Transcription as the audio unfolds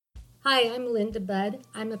Hi, I'm Linda Budd.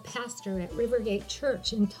 I'm a pastor at Rivergate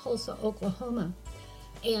Church in Tulsa, Oklahoma.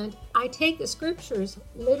 And I take the scriptures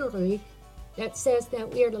literally that says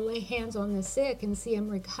that we are to lay hands on the sick and see them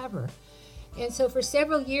recover. And so for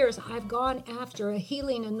several years, I've gone after a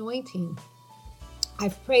healing anointing.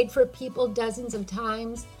 I've prayed for people dozens of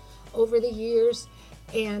times over the years,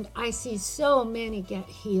 and I see so many get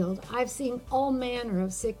healed. I've seen all manner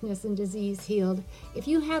of sickness and disease healed. If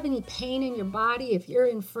you have any pain in your body, if you're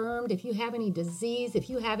infirmed, if you have any disease, if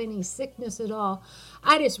you have any sickness at all,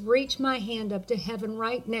 I just reach my hand up to heaven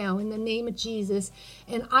right now in the name of Jesus,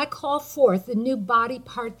 and I call forth the new body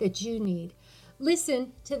part that you need.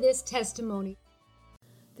 Listen to this testimony.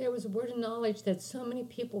 There was a word of knowledge that so many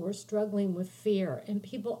people were struggling with fear, and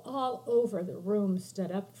people all over the room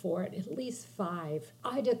stood up for it, at least 5.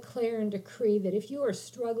 I declare and decree that if you are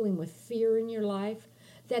struggling with fear in your life,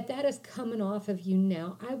 that is coming off of you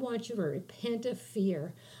now. I want you to repent of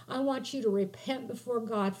fear. I want you to repent before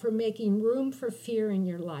God for making room for fear in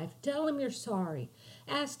your life. Tell him you're sorry.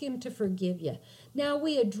 Ask him to forgive you. Now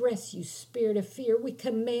we address you, spirit of fear. We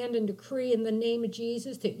command and decree in the name of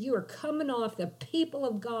Jesus that you are coming off the people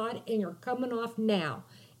of God, and you're coming off now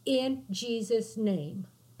in Jesus' name.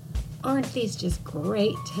 Aren't these just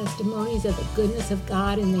great testimonies of the goodness of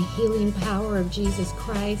God and the healing power of Jesus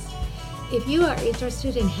Christ? If you are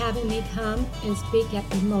interested in having me come and speak at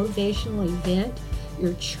a motivational event,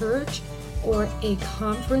 your church, or a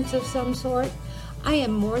conference of some sort, I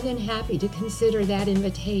am more than happy to consider that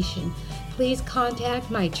invitation. Please contact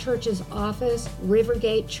my church's office,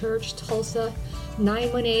 Rivergate Church, Tulsa,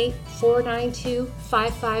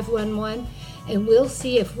 918-492-5511, and we'll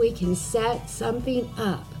see if we can set something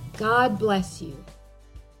up. God bless you.